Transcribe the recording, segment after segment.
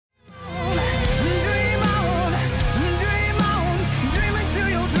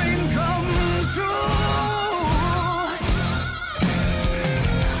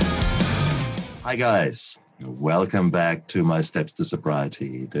Hi, guys. Welcome back to My Steps to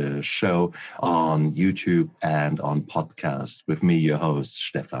Sobriety, the show on YouTube and on podcast with me, your host,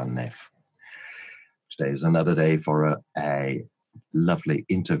 Stefan Neff. Today is another day for a lovely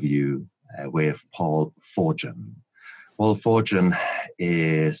interview with Paul Forgen. Paul Forgen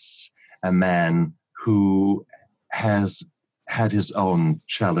is a man who has had his own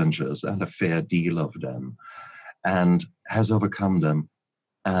challenges and a fair deal of them and has overcome them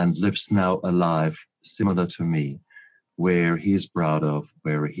and lives now a life similar to me, where he's proud of,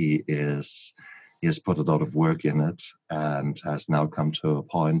 where he has put a lot of work in it and has now come to a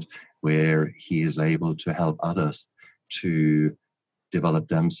point where he is able to help others to develop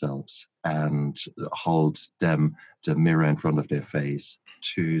themselves and hold them the mirror in front of their face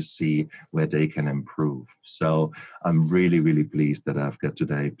to see where they can improve. So I'm really, really pleased that I've got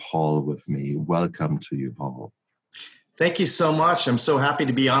today Paul with me. Welcome to you, Paul. Thank you so much. I'm so happy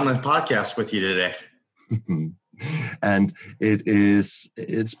to be on the podcast with you today. And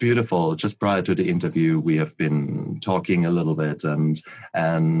it's beautiful. Just prior to the interview, we have been talking a little bit,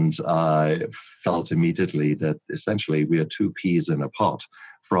 and I felt immediately that essentially we are two peas in a pod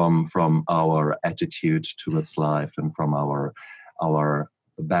from our attitude towards life and from our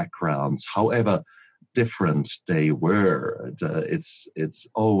backgrounds, however different they were. It's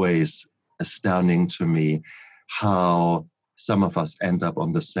always astounding to me how some of us end up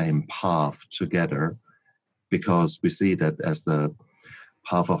on the same path together, because we see that as the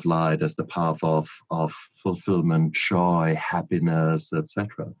path of light, as the path of fulfillment, joy, happiness,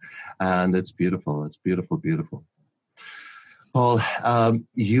 etc. And it's beautiful. It's beautiful, beautiful. Paul,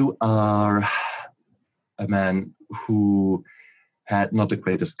 you are a man who had not the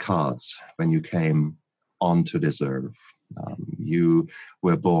greatest cards when you came onto this earth. You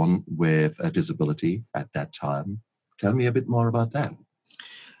were born with a disability at that time. Tell me a bit more about that.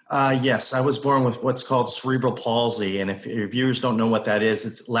 Yes, I was born with what's called cerebral palsy. And if your viewers don't know what that is,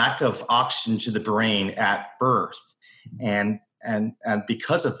 it's lack of oxygen to the brain at birth. And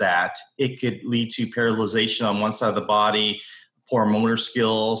because of that, it could lead to paralyzation on one side of the body, poor motor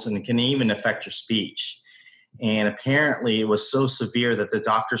skills, and it can even affect your speech. And apparently it was so severe that the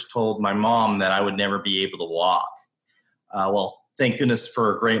doctors told my mom that I would never be able to walk. Well, thank goodness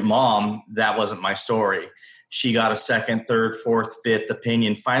for a great mom, that wasn't my story. She got a second, third, fourth, fifth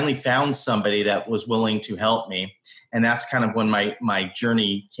opinion, finally found somebody that was willing to help me. And that's kind of when my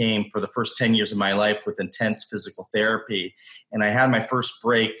journey came for the first 10 years of my life with intense physical therapy. And I had my first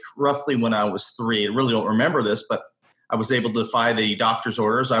break roughly when I was 3. I really don't remember this, but I was able to defy the doctor's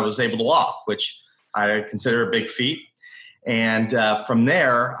orders. I was able to walk, which I consider a big feat. And from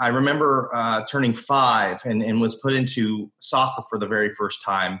there, I remember turning 5 and was put into soccer for the very first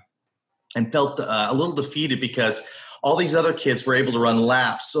time and felt a little defeated because all these other kids were able to run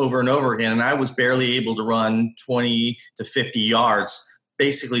laps over and over again. And I was barely able to run 20 to 50 yards,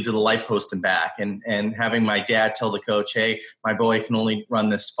 basically to the light post and back. And having my dad tell the coach, hey, my boy can only run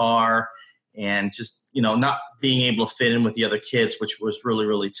this far. And just, not being able to fit in with the other kids, which was really,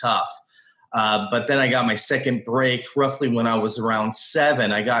 really tough. But then I got my second break roughly when I was around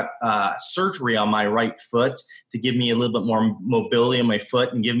 7. I got surgery on my right foot to give me a little bit more mobility in my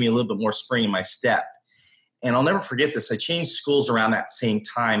foot and give me a little bit more spring in my step. And I'll never forget this. I changed schools around that same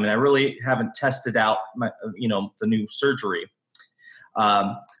time, and I really haven't tested out the new surgery.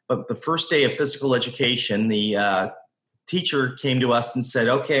 But the first day of physical education, the teacher came to us and said,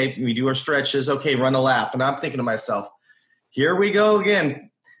 okay, we do our stretches. Okay, run a lap. And I'm thinking to myself, here we go again.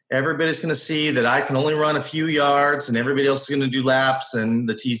 Everybody's going to see that I can only run a few yards and everybody else is going to do laps and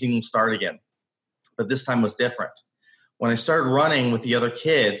the teasing will start again. But this time was different. When I started running with the other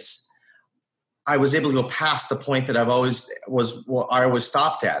kids, I was able to go past the point that I always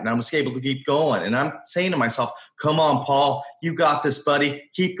stopped at, and I was able to keep going. And I'm saying to myself, come on, Paul, you got this, buddy.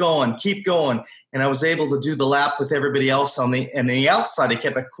 Keep going, keep going. And I was able to do the lap with everybody else on the outside. I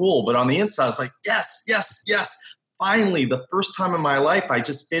kept it cool, but on the inside, I was like, yes, yes, yes. Finally, the first time in my life, I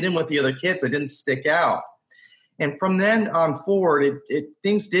just fit in with the other kids. I didn't stick out. And from then on forward,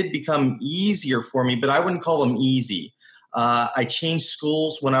 things did become easier for me, but I wouldn't call them easy. I changed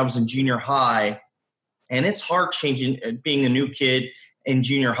schools when I was in junior high, and it's hard being a new kid in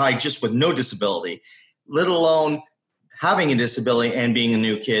junior high just with no disability, let alone having a disability and being a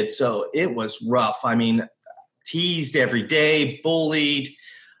new kid. So it was rough. I mean, teased every day, bullied.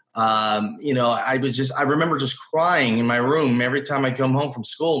 I remember just crying in my room every time I come home from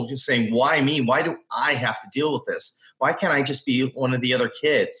school, just saying, why me? Why do I have to deal with this? Why can't I just be one of the other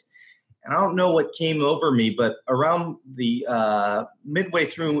kids? And I don't know what came over me, but around the midway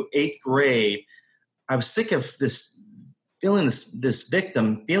through 8th grade, I was sick of this feeling this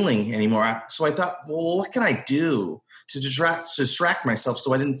victim feeling anymore. So I thought, well, what can I do to distract myself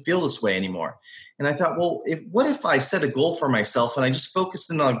so I didn't feel this way anymore? And I thought, well, what if I set a goal for myself and I just focused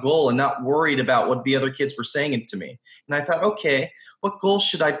in on a goal and not worried about what the other kids were saying to me? And I thought, okay, what goals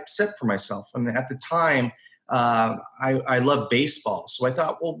should I set for myself? And at the time, I love baseball. So I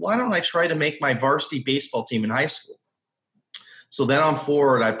thought, well, why don't I try to make my varsity baseball team in high school? So then on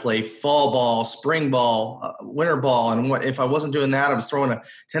forward, I play fall ball, spring ball, winter ball. And if I wasn't doing that, I was throwing a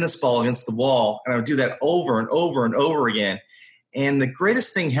tennis ball against the wall. And I would do that over and over and over again. And the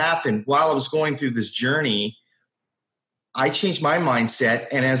greatest thing happened while I was going through this journey. I changed my mindset.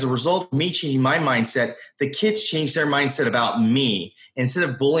 And as a result of me changing my mindset, the kids changed their mindset about me. Instead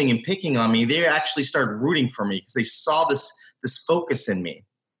of bullying and picking on me, they actually started rooting for me because they saw this focus in me.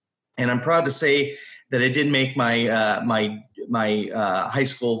 And I'm proud to say that I did make my high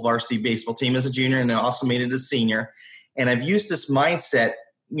school varsity baseball team as a junior, and I also made it as a senior. And I've used this mindset,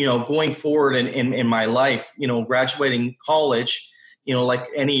 going forward in my life, graduating college, like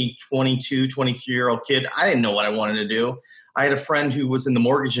any 22, 23-year-old kid, I didn't know what I wanted to do. I had a friend who was in the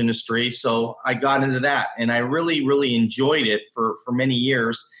mortgage industry, so I got into that, and I really, really enjoyed it for many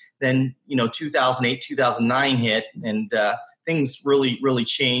years. Then, 2008, 2009 hit, and things really, really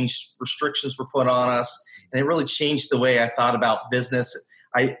changed. Restrictions were put on us, and it really changed the way I thought about business.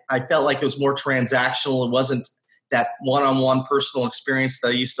 I felt like it was more transactional. It wasn't that one-on-one personal experience that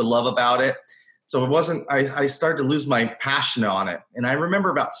I used to love about it. So it wasn't, I started to lose my passion on it. And I remember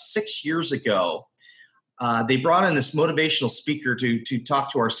about 6 years ago, they brought in this motivational speaker to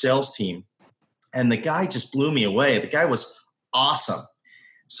talk to our sales team. And the guy just blew me away. The guy was awesome.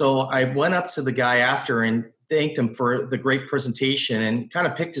 So I went up to the guy after and thanked him for the great presentation and kind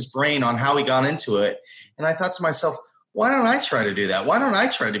of picked his brain on how he got into it. And I thought to myself, why don't I try to do that? Why don't I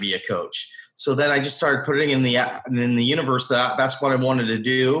try to be a coach? So then I just started putting in the universe that that's what I wanted to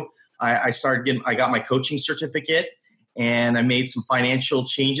do. I got my coaching certificate, and I made some financial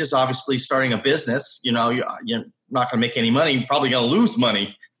changes. Obviously, starting a business, you're not going to make any money. You're probably going to lose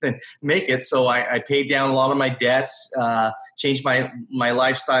money and make it. So I paid down a lot of my debts, changed my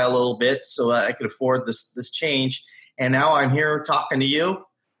lifestyle a little bit so that I could afford this change. And now I'm here talking to you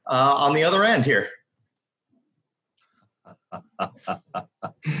on the other end here.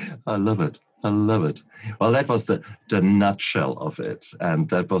 I love it. I love it. Well, that was the nutshell of it. And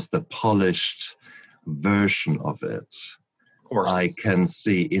that was the polished version of it. Of course. I can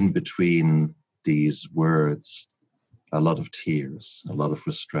see in between these words a lot of tears, a lot of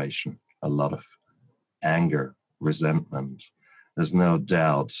frustration, a lot of anger, resentment. There's no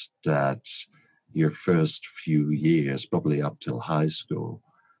doubt that your first few years, probably up till high school,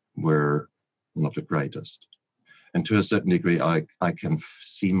 were not the greatest. And to a certain degree, I can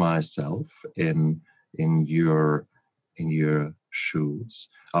see myself in your shoes.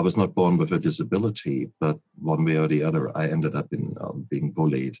 I was not born with a disability, but one way or the other, I ended up in being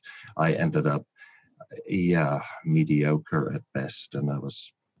bullied. I ended up, mediocre at best, and I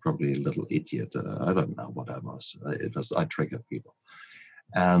was probably a little idiot. I don't know what I was. I triggered people,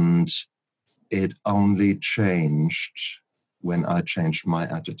 and it only changed when I changed my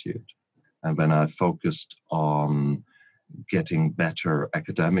attitude. And when I focused on getting better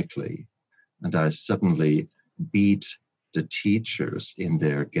academically, and I suddenly beat the teachers in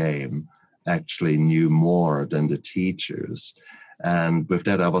their game, actually knew more than the teachers. And with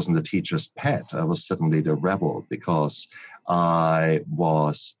that, I wasn't the teacher's pet. I was suddenly the rebel because I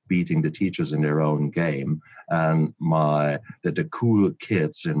was beating the teachers in their own game. And the cool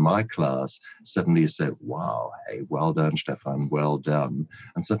kids in my class suddenly said, wow, hey, well done, Stefan, well done.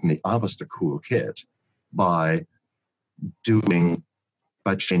 And suddenly I was the cool kid by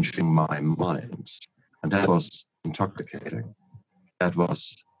changing my mind. And that was intoxicating. That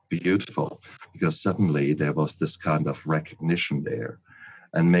was beautiful, because suddenly there was this kind of recognition there.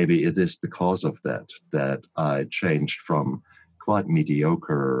 And maybe it is because of that I changed from quite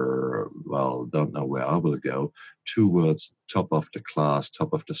mediocre, well, don't know where I will go, towards top of the class,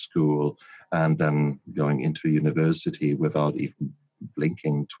 top of the school, and then going into university without even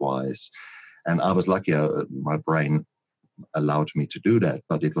blinking twice. And I was lucky, my brain allowed me to do that,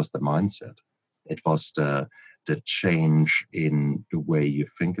 but it was the mindset. It was the change in the way you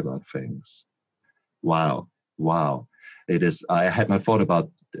think about things. Wow. It is. I had not thought about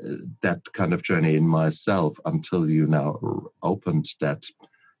that kind of journey in myself until you now opened that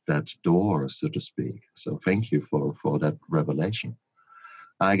door, so to speak. So thank you for that revelation.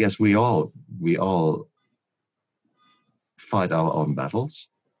 I guess we all fight our own battles,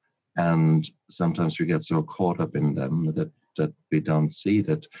 and sometimes we get so caught up in them that that we don't see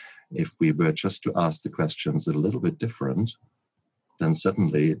that if we were just to ask the questions a little bit different, then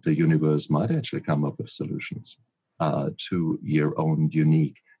suddenly the universe might actually come up with solutions to your own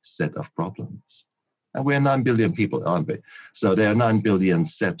unique set of problems. And we're 9 billion people, aren't we? So there are 9 billion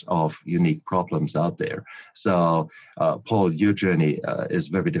set of unique problems out there. So, Paul, your journey is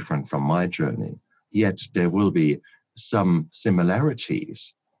very different from my journey, yet there will be some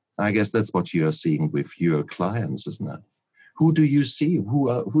similarities. I guess that's what you're seeing with your clients, isn't it? Who do you see?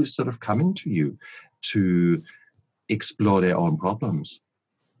 Who's sort of coming to you to explore their own problems?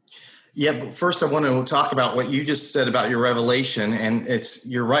 Yeah, but first I want to talk about what you just said about your revelation. And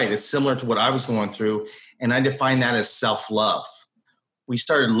you're right. It's similar to what I was going through. And I define that as self-love. We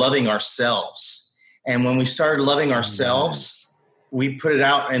started loving ourselves. And when we started loving ourselves, we put it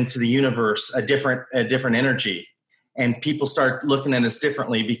out into the universe, a different energy. And people start looking at us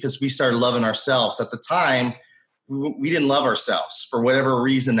differently because we started loving ourselves. At the time, we didn't love ourselves for whatever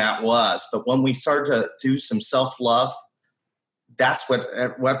reason that was. But when we started to do some self-love, that's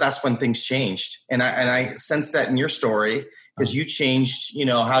when things changed. And I sensed that in your story because you changed,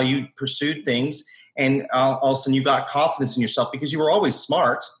 how you pursued things. And all of a sudden you got confidence in yourself because you were always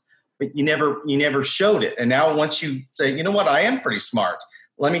smart, but you never showed it. And now once you say, you know what, I am pretty smart.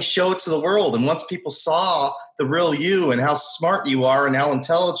 Let me show it to the world. And once people saw the real you and how smart you are and how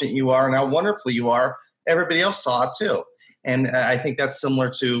intelligent you are and how wonderful you are, everybody else saw it too. And I think that's similar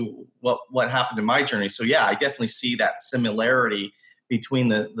to what happened in my journey. So yeah, I definitely see that similarity between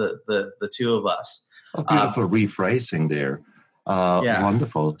the two of us. Oh, beautiful rephrasing there. Yeah.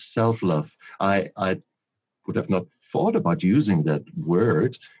 Wonderful. Self-love. I would have not thought about using that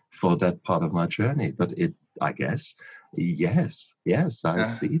word for that part of my journey, but I guess, yes, I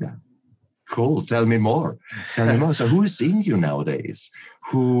see that. Cool. Tell me more. So who is seeing you nowadays?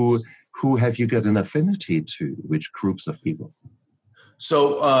 Who have you got an affinity to? Which groups of people?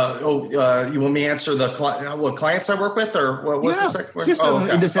 So, you want me to answer what clients I work with, or what was the second one? Yes,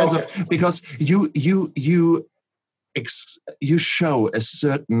 in the sense of, because you show a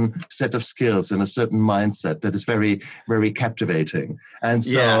certain set of skills and a certain mindset that is very, very captivating. And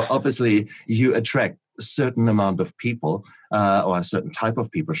so obviously you attract a certain amount of people, or a certain type of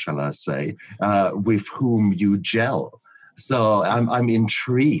people, shall I say, with whom you gel. So I'm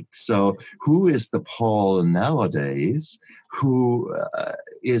intrigued. So who is the Paul nowadays who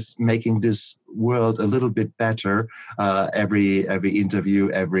is making this world a little bit better every interview,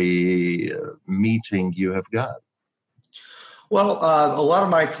 every meeting you have got? Well, a lot of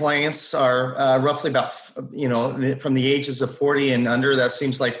my clients are roughly about, from the ages of 40 and under. That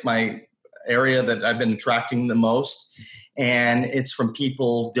seems like my area that I've been attracting the most. And it's from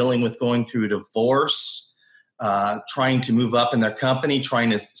people dealing with going through divorce, trying to move up in their company,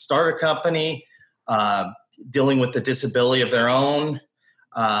 trying to start a company, dealing with the disability of their own,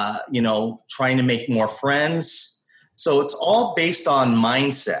 trying to make more friends. So it's all based on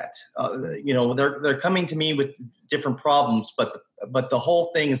mindset. They're coming to me with different problems, but the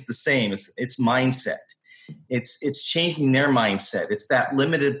whole thing is the same. It's mindset. It's changing their mindset. It's that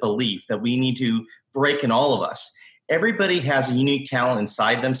limited belief that we need to break in all of us. Everybody has a unique talent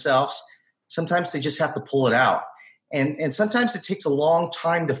inside themselves. Sometimes they just have to pull it out. And sometimes it takes a long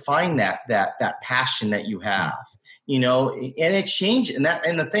time to find that passion that you have, and it changes.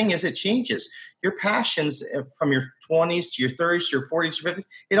 And the thing is, it changes. Your passions from your 20s to your 30s to your 40s, your 50s,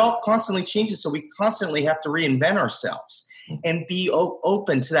 it all constantly changes. So we constantly have to reinvent ourselves and be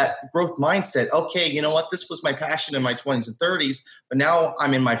open to that growth mindset. Okay, you know what? This was my passion in my 20s and 30s, but now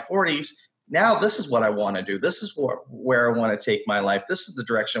I'm in my 40s. Now this is what I want to do. This is where I want to take my life. This is the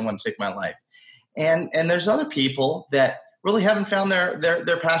direction I want to take my life. And there's other people that really haven't found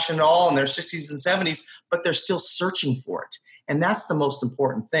their passion at all in their 60s and 70s, but they're still searching for it. And that's the most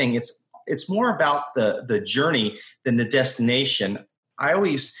important thing. It's more about the journey than the destination. I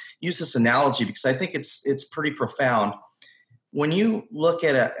always use this analogy because I think it's pretty profound. When you look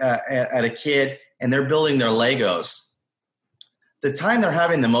at a kid and they're building their Legos, the time they're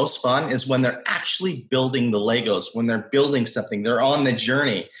having the most fun is when they're actually building the Legos, when they're building something, they're on the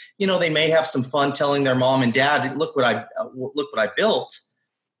journey. They may have some fun telling their mom and dad, look what I built.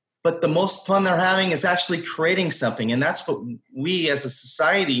 But the most fun they're having is actually creating something. And that's what we as a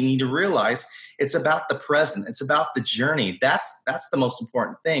society need to realize. It's about the present. It's about the journey. That's the most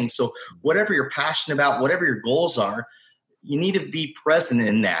important thing. So whatever you're passionate about, whatever your goals are, you need to be present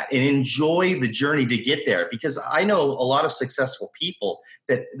in that and enjoy the journey to get there. Because I know a lot of successful people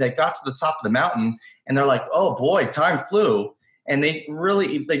that got to the top of the mountain and they're like, oh boy, time flew. And they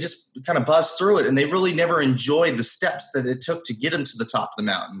just kind of buzzed through it. And they really never enjoyed the steps that it took to get them to the top of the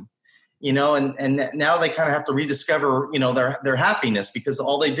mountain. and now they kind of have to rediscover, their happiness, because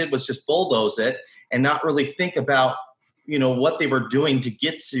all they did was just bulldoze it and not really think about, what they were doing to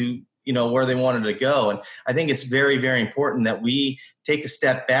get to, where they wanted to go. And I think it's very, very important that we take a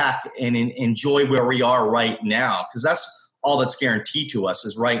step back and enjoy where we are right now, because that's all that's guaranteed to us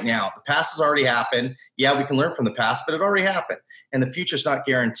is right now. The past has already happened. Yeah, we can learn from the past, but it already happened, and the future's not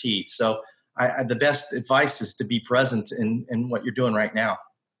guaranteed. So the best advice is to be present in what you're doing right now.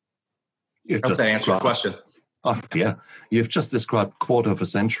 I hope that answered your question. Oh, yeah. You've just described quarter of a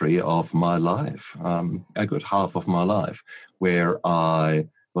century of my life, a good half of my life, where I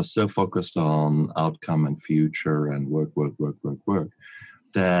was so focused on outcome and future and work,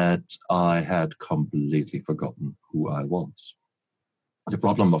 that I had completely forgotten who I was. The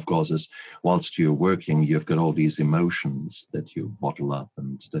problem, of course, is whilst you're working, you've got all these emotions that you bottle up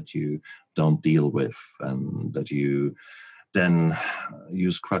and that you don't deal with, and that you then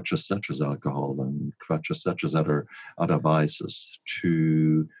use crutches such as alcohol and crutches such as other vices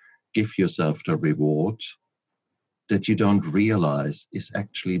to give yourself the reward that you don't realize is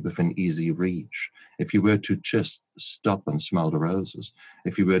actually within easy reach. If you were to just stop and smell the roses,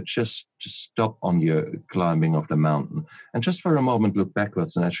 if you were just to stop on your climbing of the mountain and just for a moment look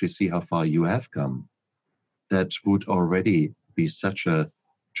backwards and actually see how far you have come, that would already be such a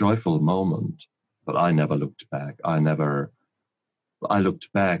joyful moment. But I never looked back. I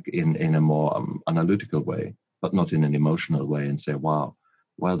looked back in a more analytical way, but not in an emotional way, and say, wow,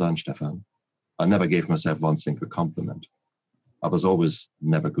 well done, Stefan. I never gave myself one single compliment. I was always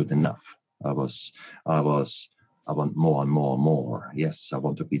never good enough. I want more and more and more. Yes, I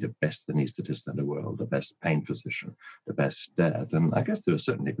want to be the best anesthetist in the world, the best pain physician, the best dad. And I guess to a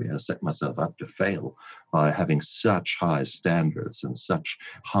certain degree, I set myself up to fail by having such high standards and such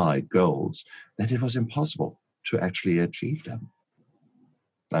high goals that it was impossible to actually achieve them.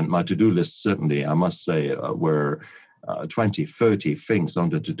 And my to-do list, certainly, I must say, were 20, 30 things on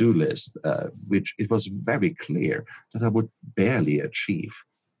the to-do list, which it was very clear that I would barely achieve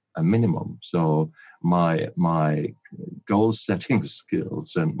a minimum. So my goal-setting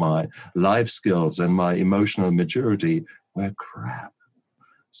skills and my life skills and my emotional maturity were crap.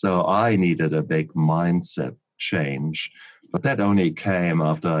 So I needed a big mindset change, but that only came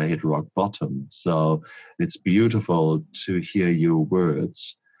after I hit rock bottom. So it's beautiful to hear your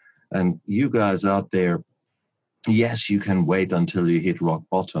words. And you guys out there, yes, you can wait until you hit rock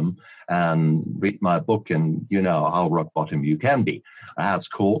bottom and read my book, and you know how rock bottom you can be. That's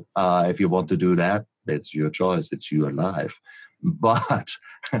cool. If you want to do that, it's your choice. It's your life. But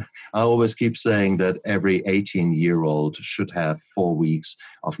I always keep saying that every 18-year-old should have 4 weeks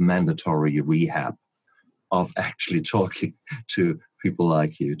of mandatory rehab, of actually talking to people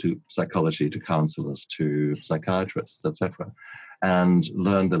like you, to psychology, to counselors, to psychiatrists, etc., and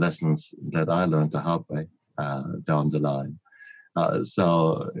learn the lessons that I learned the hard way down the line.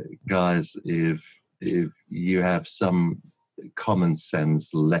 So, guys, if you have some common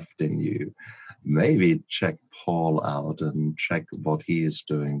sense left in you, maybe check Paul out and check what he is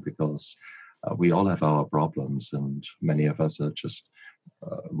doing, because we all have our problems, and many of us are just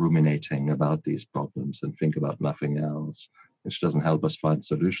ruminating about these problems and think about nothing else, which doesn't help us find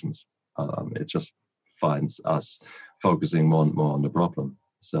solutions. It just finds us focusing more and more on the problem.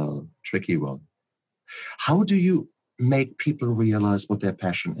 So, tricky one. How do you make people realize what their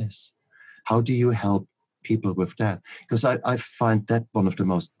passion is? How do you help people with that? Because I find that one of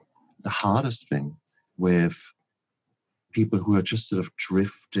the hardest thing with people who are just sort of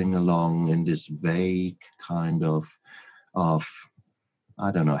drifting along in this vague kind of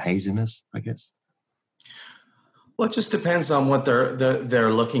I don't know, haziness, I guess. Well, it just depends on what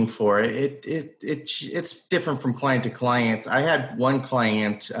they're looking for. It's different from client to client. I had one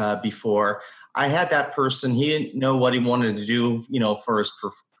client before. I had that person. He didn't know what he wanted to do, for his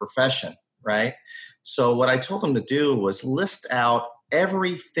profession, right? So what I told him to do was list out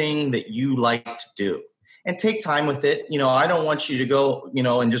everything that you like to do and take time with it. I don't want you to go,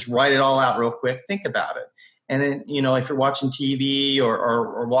 and just write it all out real quick. Think about it. And then, if you're watching TV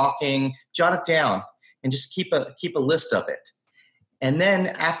or walking, jot it down and just keep a list of it. And then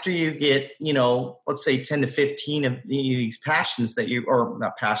after you get, let's say 10 to 15 of these passions or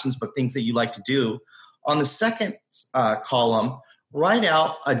not passions, but things that you like to do, on the second column, write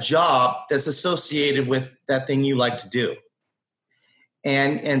out a job that's associated with that thing you like to do.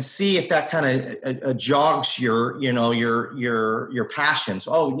 And see if that kind of jogs your passions.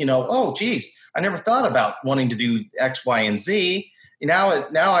 Geez, I never thought about wanting to do X, Y, and Z. Now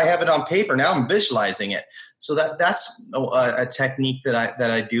I have it on paper. Now I'm visualizing it. So that's a technique that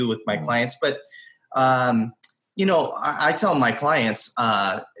I do with my clients. But I tell my clients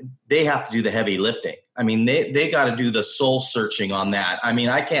they have to do the heavy lifting. I mean, they got to do the soul searching on that. I mean,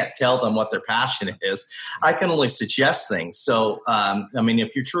 I can't tell them what their passion is. I can only suggest things. So, I mean,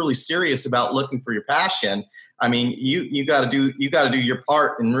 if you're truly serious about looking for your passion, I mean, you got to do your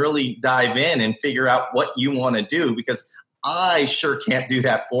part and really dive in and figure out what you want to do, because I sure can't do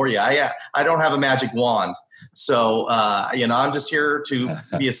that for you. I don't have a magic wand. So, I'm just here to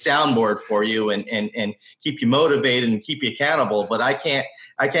be a soundboard for you and keep you motivated and keep you accountable. But I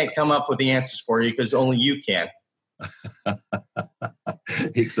can't come up with the answers for you, because only you can.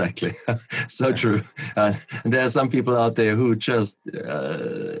 Exactly. So true. And there are some people out there who just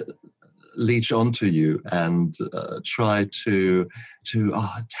leech onto you and try to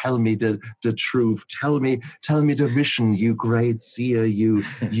tell me the truth, tell me the vision, you great seer,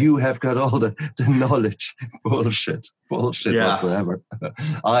 you have got all the knowledge. Bullshit Yeah. whatsoever.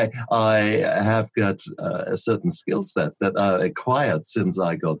 I have got a certain skill set that I acquired since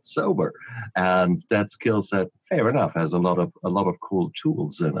I got sober, and that skill set, fair enough, has a lot of cool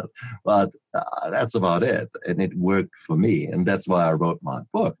tools in it, but that's about it, and it worked for me, and that's why I wrote my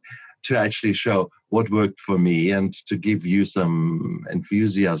book, to actually show what worked for me and to give you some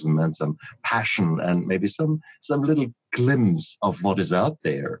enthusiasm and some passion and maybe some little glimpse of what is out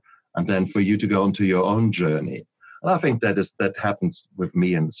there, and then for you to go into your own journey. And I think that happens with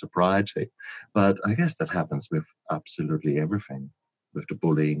me in sobriety, but I guess that happens with absolutely everything, with the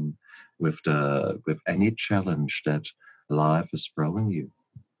bullying, with any challenge that life is throwing you.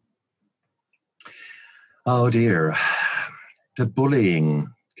 Oh dear, the bullying.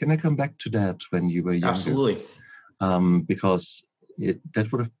 Can I come back to that when you were younger? Absolutely. Because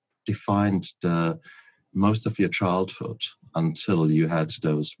that would have defined most of your childhood until you had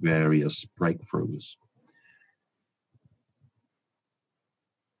those various breakthroughs.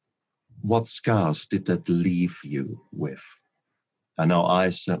 What scars did that leave you with? I know I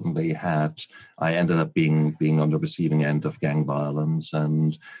certainly had. I ended up being on the receiving end of gang violence,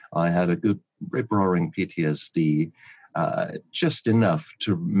 and I had a good rip-roaring PTSD. Just enough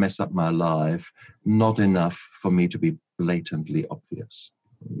to mess up my life, not enough for me to be blatantly obvious.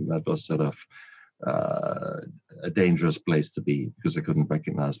 That was sort of a dangerous place to be, because I couldn't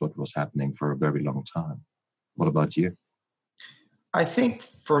recognize what was happening for a very long time. What about you? I think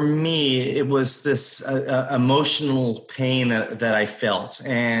for me, it was this emotional pain that I felt.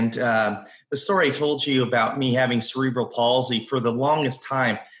 And the story I told you about me having cerebral palsy, for the longest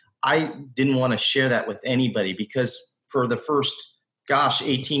time, I didn't want to share that with anybody, because for the first,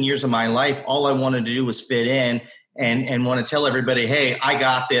 18 years of my life, all I wanted to do was fit in and want to tell everybody, hey, I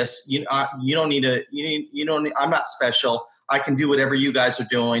got this. You don't need to, I'm not special. I can do whatever you guys are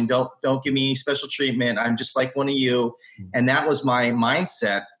doing. Don't give me any special treatment. I'm just like one of you. And that was my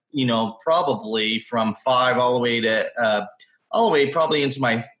mindset, probably from 5 all the way probably into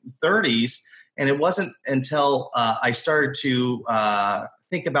my 30s. And it wasn't until I started to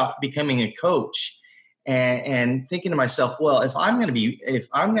think about becoming a coach and thinking to myself, well, if I'm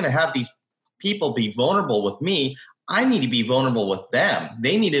going to have these people be vulnerable with me, I need to be vulnerable with them.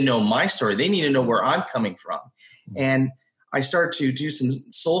 They need to know my story. They need to know where I'm coming from. And I started to do some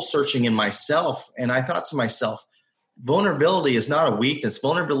soul searching in myself. And I thought to myself, vulnerability is not a weakness.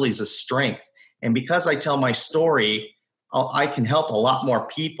 Vulnerability is a strength. And because I tell my story, I can help a lot more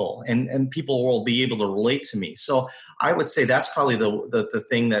people, and people will be able to relate to me. So I would say that's probably the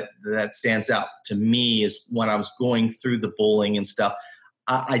thing that stands out to me, is when I was going through the bullying and stuff.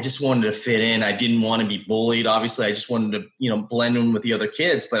 I just wanted to fit in. I didn't want to be bullied. Obviously, I just wanted to, blend in with the other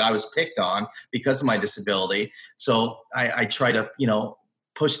kids, but I was picked on because of my disability. So I try to,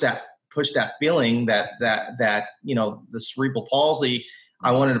 push that feeling that the cerebral palsy.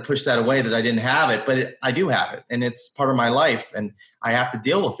 I wanted to push that away, that I didn't have it, but I do have it, and it's part of my life, and I have to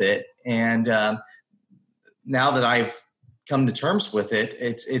deal with it. And now that I've come to terms with it,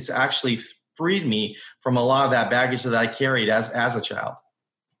 it's actually freed me from a lot of that baggage that I carried as a child.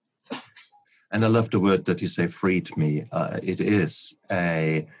 And I love the word that you say, freed me. It is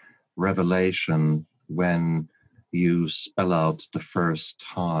a revelation when you spell out the first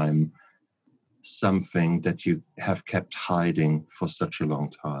time something that you have kept hiding for such a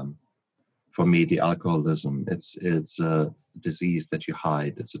long time. For me, the alcoholism, it's a disease that you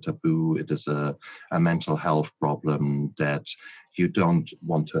hide. It's a taboo. It is a mental health problem that you don't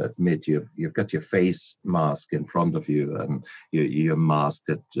want to admit. You've got your face mask in front of you, and you're masked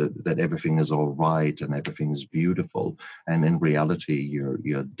that everything is all right and everything is beautiful. And in reality,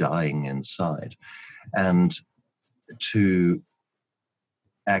 you're dying inside. And to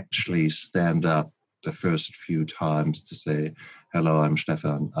actually stand up the first few times to say, hello, I'm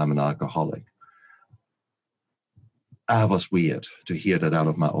Stefan, I'm an alcoholic. was weird to hear that out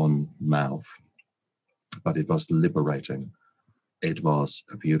of my own mouth, but it was liberating. It was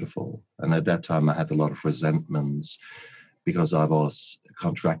beautiful. And at that time, I had a lot of resentments because I was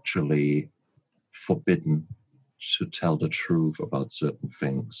contractually forbidden to tell the truth about certain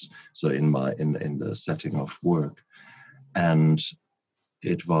things. So in the setting of work, and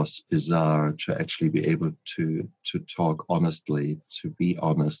it was bizarre to actually be able to talk honestly, to be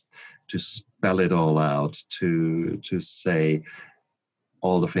honest, to spell it all out, to say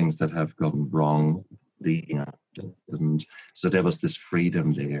all the things that have gone wrong leading up to it. And so there was this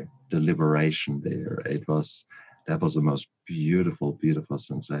freedom there, the liberation there. That was the most beautiful, beautiful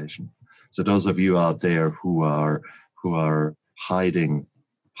sensation. So those of you out there who are hiding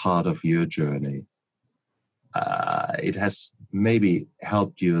part of your journey, it has maybe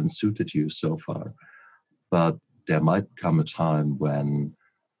helped you and suited you so far, but there might come a time when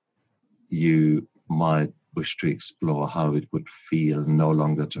you might wish to explore how it would feel no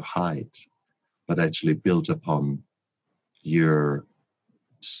longer to hide, but actually build upon your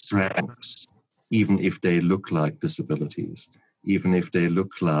strengths, even if they look like disabilities, even if they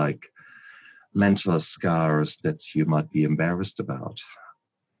look like mental scars that you might be embarrassed about.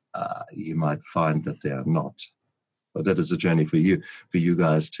 You might find that they are not. But that is a journey for you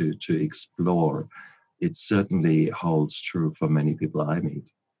guys to explore. It certainly holds true for many people I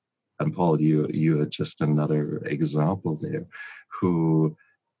meet. And Paul, you are just another example there,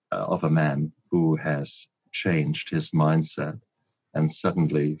 of a man who has changed his mindset, and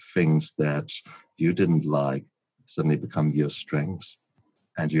suddenly things that you didn't like suddenly become your strengths,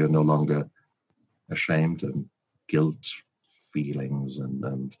 and you're no longer ashamed and guilt feelings,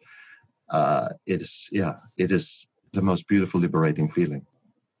 and it is the most beautiful, liberating feeling.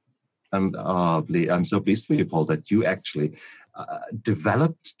 And I'm so pleased for you, Paul, that you actually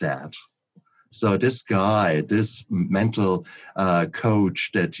developed that. So this guy, this mental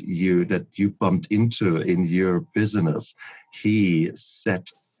coach that you bumped into in your business, he set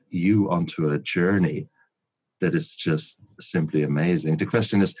you onto a journey that is just simply amazing. The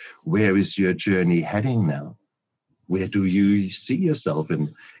question is, where is your journey heading now? Where do you see yourself in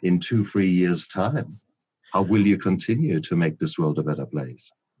 2-3 years' time? How will you continue to make this world a better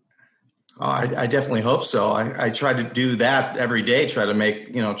place? Oh, I definitely hope so. I try to do that every day, try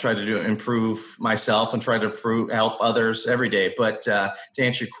to improve myself and try to help others every day. But to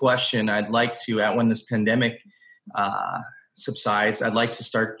answer your question, I'd like to, when this pandemic subsides, I'd like to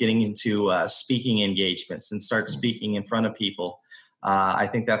start getting into speaking engagements and start speaking in front of people. I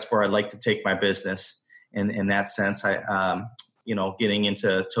think that's where I'd like to take my business in that sense. Getting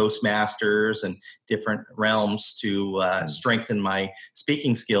into Toastmasters and different realms to strengthen my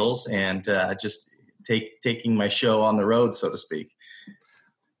speaking skills and just taking my show on the road, so to speak.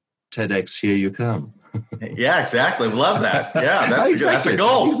 TEDx, here you come. Yeah, exactly. Love that. Yeah, that's a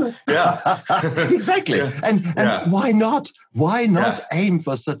goal. Exactly. Yeah, exactly. Yeah. And why not? Why not aim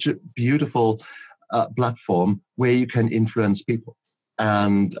for such a beautiful platform where you can influence people?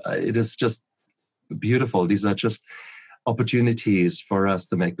 And it is just beautiful. These are just opportunities for us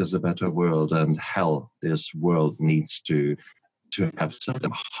to make this a better world. And hell, this world needs to have some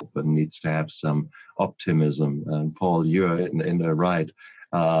hope and needs to have some optimism. And Paul, you're in the right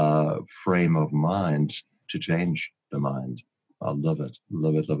frame of mind to change the mind. I love it,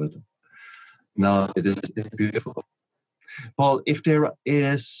 love it, love it. No, it's beautiful. Paul, if there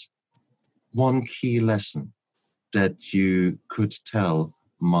is one key lesson that you could tell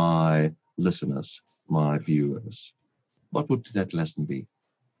my listeners, my viewers, what would that lesson be?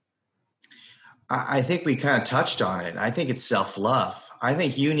 I think we kind of touched on it. I think it's self-love. I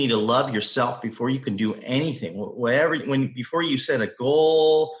think you need to love yourself before you can do anything. Before you set a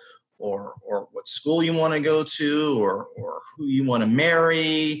goal or what school you want to go to or who you want to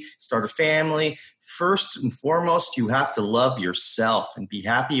marry, start a family, first and foremost, you have to love yourself and be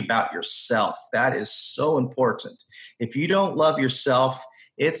happy about yourself. That is so important. If you don't love yourself,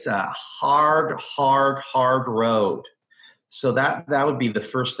 it's a hard road. So that would be the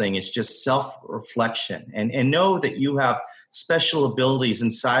first thing. It's just self-reflection and know that you have special abilities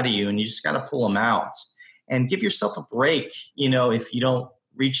inside of you and you just got to pull them out and give yourself a break. If you don't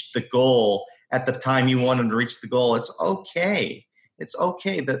reach the goal at the time you wanted to reach the goal, it's okay. It's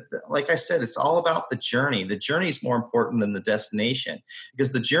okay. Like I said, it's all about the journey. The journey is more important than the destination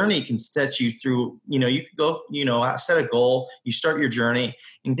because the journey can set you through, you could go, set a goal, you start your journey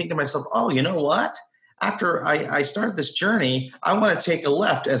and think to myself, oh, you know what? After I started this journey, I want to take a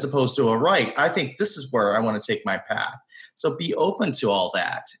left as opposed to a right. I think this is where I want to take my path. So be open to all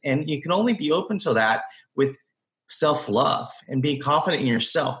that. And you can only be open to that with self-love and being confident in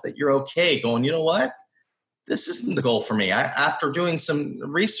yourself that you're okay going, you know what? this isn't the goal for me. After doing some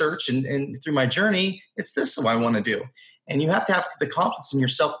research and through my journey, it's this what I want to do. And you have to have the confidence in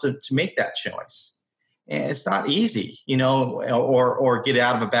yourself to make that choice. And it's not easy, or get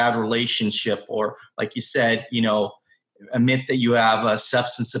out of a bad relationship, or like you said, admit that you have a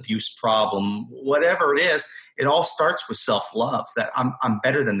substance abuse problem, whatever it is. It all starts with self-love, that I'm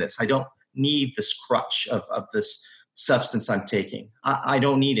better than this. I don't need this crutch of this substance I'm taking. I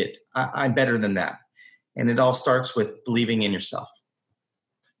don't need it. I'm better than that. And it all starts with believing in yourself.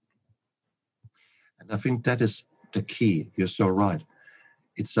 And I think that is the key. You're so right.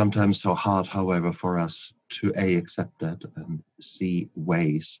 It's sometimes so hard, however, for us to accept that and see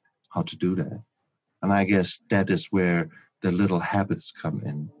ways how to do that. And I guess that is where the little habits come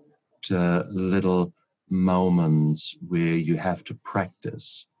in, the little moments where you have to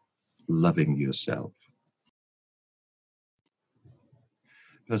practice loving yourself.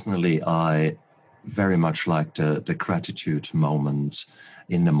 Personally, I very much like the gratitude moment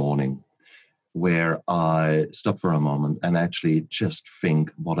in the morning, where I stop for a moment and actually just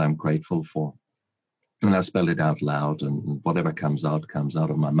think what I'm grateful for. And I spell it out loud, and whatever comes out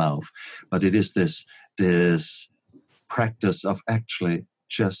of my mouth. But it is this practice of actually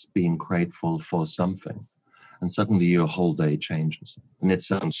just being grateful for something. And suddenly your whole day changes. And it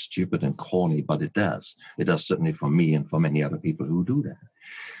sounds stupid and corny, but it does. It does certainly for me and for many other people who do that.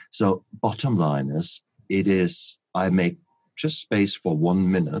 So bottom line is, I make just space for 1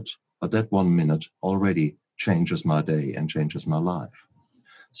 minute, but that 1 minute already changes my day and changes my life.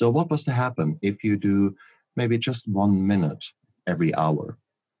 So what was to happen if you do maybe just 1 minute every hour?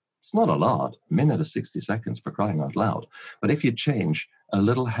 It's not a lot. A minute is 60 seconds, for crying out loud. But if you change a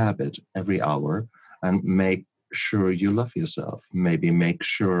little habit every hour and make sure you love yourself, maybe make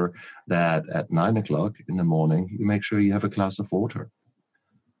sure that at 9 o'clock in the morning, you make sure you have a glass of water.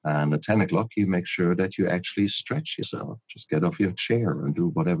 And at 10 o'clock, you make sure that you actually stretch yourself. Just get off your chair and do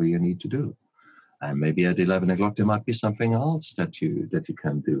whatever you need to do. And maybe at 11 o'clock, there might be something else that you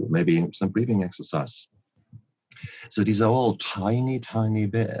can do. Maybe some breathing exercise. So these are all tiny, tiny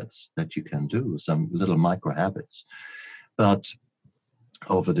bits that you can do, some little micro habits. But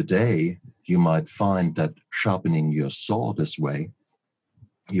over the day, you might find that sharpening your saw this way,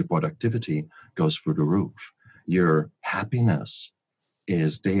 your productivity goes through the roof. Your happiness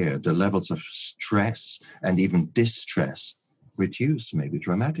is there. The levels of stress and even distress reduce maybe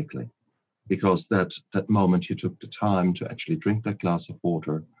dramatically, because that moment you took the time to actually drink that glass of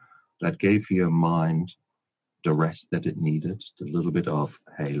water, that gave your mind the rest that it needed, the little bit of,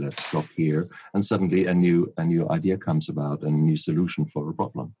 hey, let's stop here, and suddenly a new idea comes about, and a new solution for a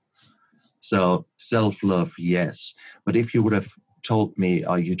problem. So self-love, yes. But if you would have told me,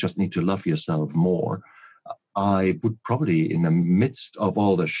 you just need to love yourself more, I would probably, in the midst of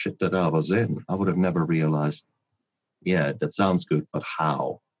all the shit that I was in, I would have never realized, yeah, that sounds good, but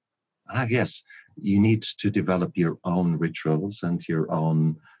how? I guess you need to develop your own rituals and your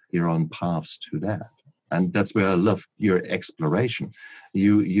own paths to that. And that's where I love your exploration.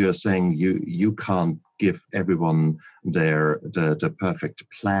 You're saying you can't give everyone the perfect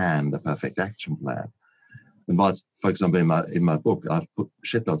plan, the perfect action plan. And whilst, for example, in my book, I've put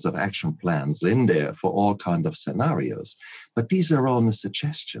shitloads of action plans in there for all kinds of scenarios. But these are only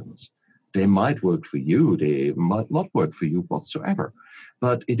suggestions. They might work for you, they might not work for you whatsoever.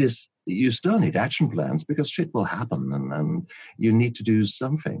 But you still need action plans, because shit will happen, and you need to do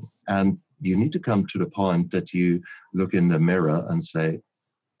something. And you need to come to the point that you look in the mirror and say,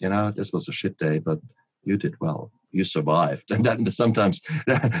 this was a shit day, but you did well. You survived. And then sometimes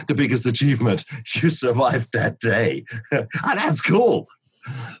the biggest achievement, you survived that day. And that's cool.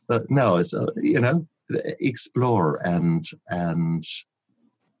 But no, it's, explore and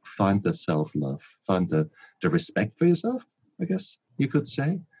find the self-love, find the respect for yourself, I guess you could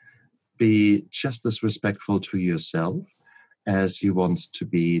say. Be just as respectful to yourself as you want to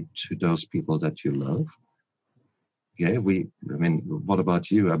be to those people that you love. Yeah, what about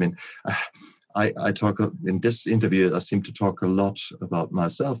you? I talk in this interview, I seem to talk a lot about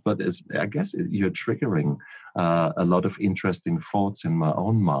myself, but I guess you're triggering a lot of interesting thoughts in my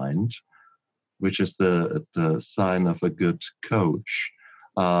own mind, which is the sign of a good coach.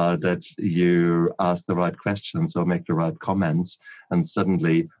 That you ask the right questions or make the right comments, and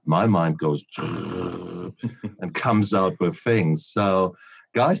suddenly my mind goes and comes out with things. So,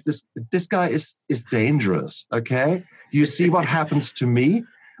 guys, this guy is dangerous. Okay, you see what happens to me?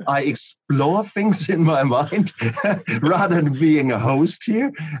 I explore things in my mind rather than being a host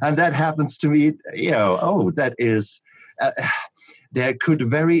here, and that happens to me. That is. there could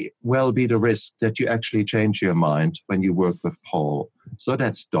very well be the risk that you actually change your mind when you work with Paul. So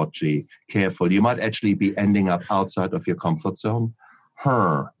that's dodgy. Careful. You might actually be ending up outside of your comfort zone.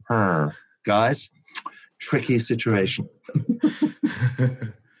 Guys, tricky situation.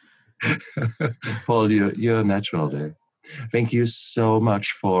 Paul, you're natural there. Thank you so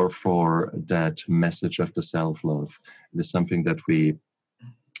much for that message of the self-love. It is something that we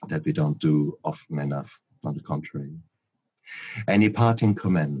don't do often enough, on the contrary. Any parting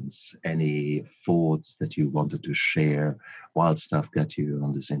comments, any thoughts that you wanted to share whilst I've got you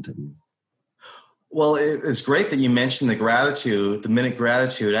on this interview? Well, it's great that you mentioned the gratitude, the minute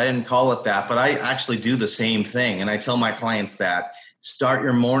gratitude. I didn't call it that, but I actually do the same thing. And I tell my clients that start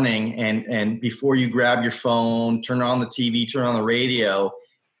your morning and before you grab your phone, turn on the TV, turn on the radio,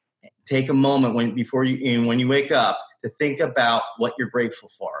 take a moment when you wake up to think about what you're grateful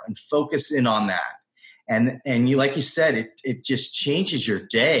for and focus in on that. And you, like you said, it just changes your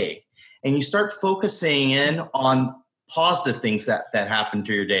day. And you start focusing in on positive things that happen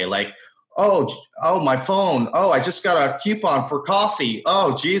to your day. Like, oh, my phone. Oh, I just got a coupon for coffee.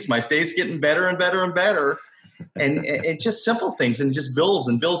 Oh, geez, my day's getting better and better and better. And it's just simple things, and it just builds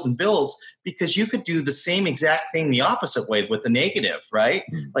and builds and builds, because you could do the same exact thing the opposite way with the negative, right?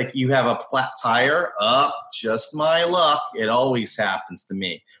 Like you have a flat tire. Just my luck. It always happens to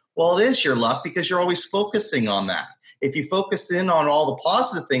me. Well, it is your luck because you're always focusing on that. If you focus in on all the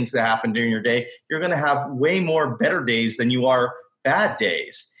positive things that happen during your day, you're going to have way more better days than you are bad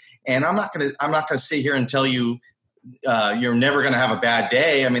days. And I'm not going to sit here and tell you you're never going to have a bad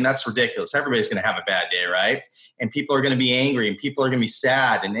day. I mean, that's ridiculous. Everybody's going to have a bad day, right? And people are going to be angry, and people are going to be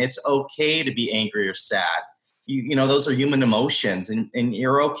sad, and it's okay to be angry or sad. You know, those are human emotions, and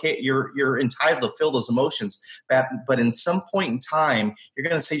you're okay. You're entitled to feel those emotions. But in some point in time, you're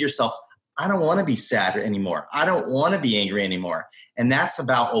going to say to yourself, I don't want to be sad anymore. I don't want to be angry anymore. And that's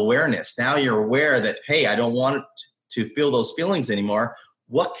about awareness. Now you're aware that, hey, I don't want to feel those feelings anymore.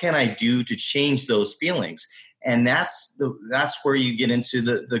 What can I do to change those feelings? And that's where you get into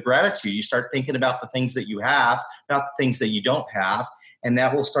the gratitude. You start thinking about the things that you have, not the things that you don't have. And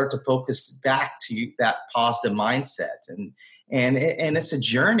that will start to focus back to that positive mindset. And it's a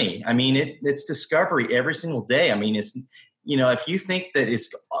journey. I mean, it's discovery every single day. I mean, it's, you know, if you think that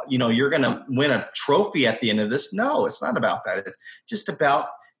it's, you know, you're going to win a trophy at the end of this, no, it's not about that. It's just about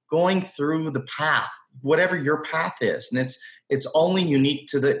going through the path, whatever your path is. And it's only unique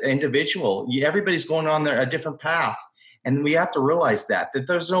to the individual. Everybody's going on a different path. And we have to realize that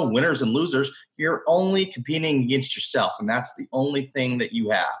there's no winners and losers. You're only competing against yourself. And that's the only thing that you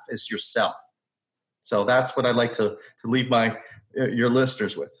have is yourself. So that's what I'd like to leave your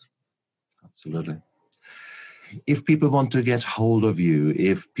listeners with. Absolutely. If people want to get hold of you,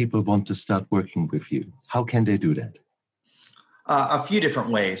 if people want to start working with you, how can they do that? A few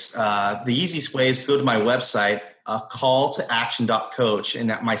different ways. The easiest way is to go to my website, calltoaction.coach,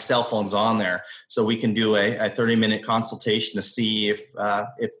 and my cell phone's on there, so we can do a 30-minute consultation to see if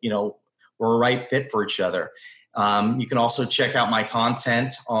you know we're a right fit for each other. You can also check out my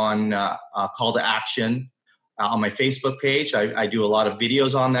content on Call to Action on my Facebook page. I do a lot of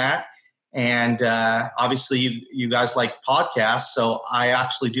videos on that. And obviously, you guys like podcasts, so I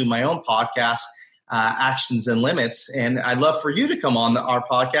actually do my own podcast, Actions and Limits. And I'd love for you to come on our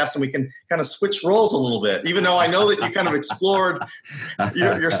podcast, and we can kind of switch roles a little bit, even though I know that you kind of explored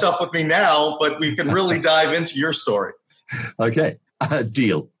yourself with me now, but we can really dive into your story. Okay,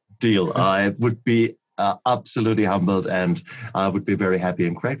 deal. I would be absolutely humbled, and I would be very happy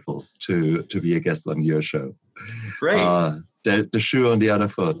and grateful to be a guest on your show. Great. The shoe on the other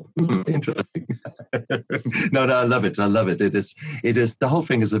foot. Interesting. No, I love it. It is the whole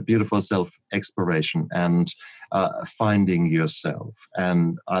thing is a beautiful self-exploration and finding yourself.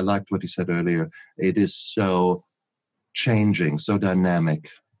 And I liked what you said earlier. It is so changing, so dynamic,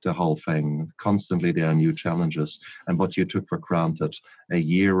 the whole thing. Constantly there are new challenges. And what you took for granted a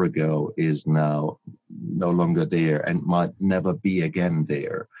year ago is now no longer there and might never be again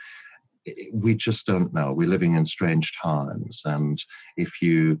there. We just don't know. We're living in strange times. And if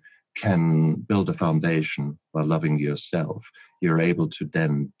you can build a foundation by loving yourself, you're able to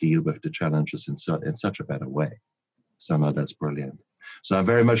then deal with the challenges in such a better way. So no, that's brilliant. So I'm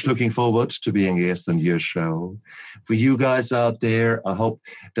very much looking forward to being a guest on your show. For you guys out there, I hope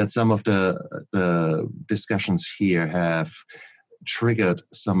that some of the discussions here have triggered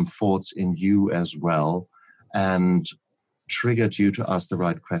some thoughts in you as well, and triggered you to ask the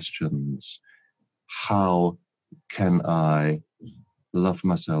right questions. How can I love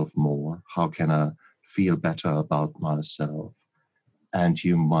myself more? How can I feel better about myself? And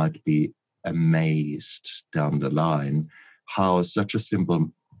you might be amazed down the line how such a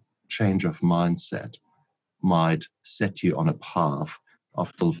simple change of mindset might set you on a path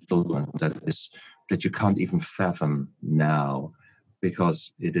of fulfillment that you can't even fathom now,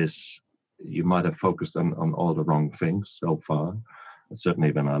 because you might have focused on all the wrong things so far.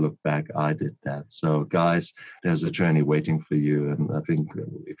 Certainly when I look back, I did that. So guys, there's a journey waiting for you. And I think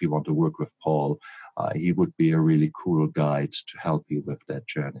if you want to work with Paul, he would be a really cool guide to help you with that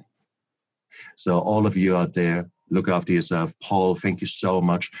journey. So all of you out there, look after yourself. Paul, thank you so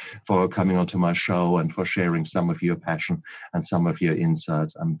much for coming onto my show and for sharing some of your passion and some of your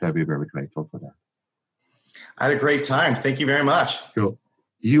insights. I'm very, very grateful for that. I had a great time. Thank you very much. Cool.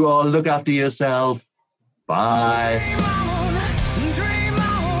 You all look after yourself. Bye.